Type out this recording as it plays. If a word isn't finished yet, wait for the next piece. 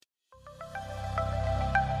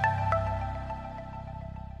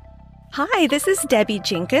Hi, this is Debbie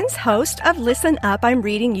Jenkins, host of Listen Up, I'm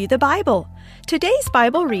Reading You the Bible. Today's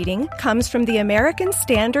Bible reading comes from the American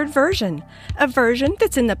Standard Version, a version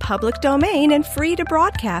that's in the public domain and free to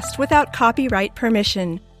broadcast without copyright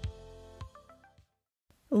permission.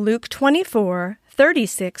 Luke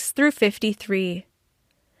 24:36 through 53.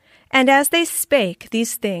 And as they spake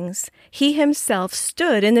these things, he himself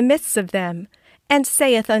stood in the midst of them, and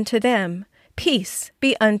saith unto them, Peace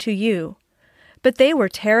be unto you. But they were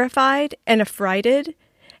terrified and affrighted,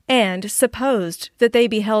 and supposed that they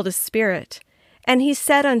beheld a spirit. And he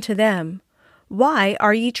said unto them, Why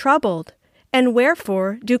are ye troubled? And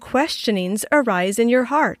wherefore do questionings arise in your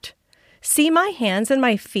heart? See my hands and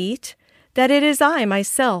my feet, that it is I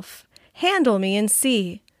myself. Handle me and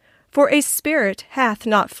see. For a spirit hath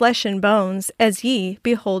not flesh and bones, as ye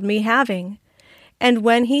behold me having. And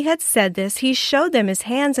when he had said this, he showed them his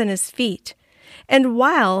hands and his feet. And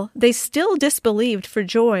while they still disbelieved for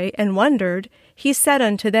joy and wondered, he said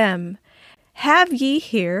unto them, Have ye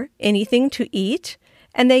here anything to eat?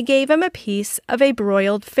 And they gave him a piece of a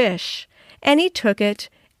broiled fish. And he took it,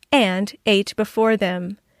 and ate before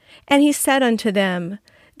them. And he said unto them,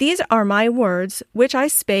 These are my words which I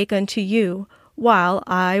spake unto you, while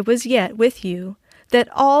I was yet with you, that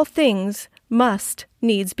all things must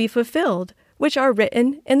needs be fulfilled, which are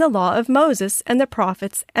written in the law of Moses and the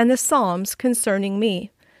prophets and the Psalms concerning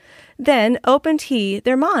me. Then opened he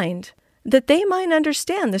their mind, that they might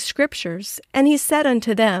understand the Scriptures. And he said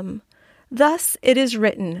unto them, Thus it is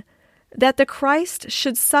written, that the Christ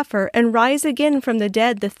should suffer and rise again from the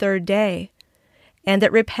dead the third day, and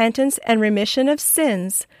that repentance and remission of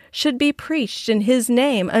sins should be preached in his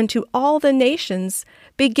name unto all the nations,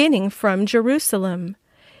 beginning from Jerusalem.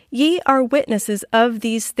 Ye are witnesses of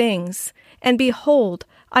these things. And behold,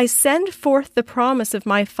 I send forth the promise of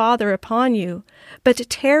my Father upon you, but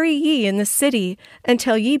tarry ye in the city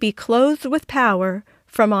until ye be clothed with power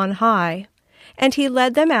from on high. And he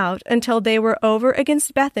led them out until they were over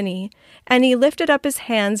against Bethany, and he lifted up his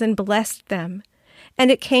hands and blessed them. And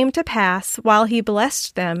it came to pass, while he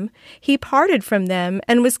blessed them, he parted from them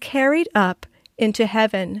and was carried up into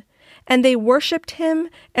heaven. And they worshipped him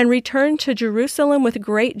and returned to Jerusalem with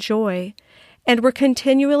great joy, and were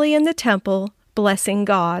continually in the temple, blessing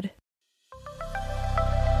God.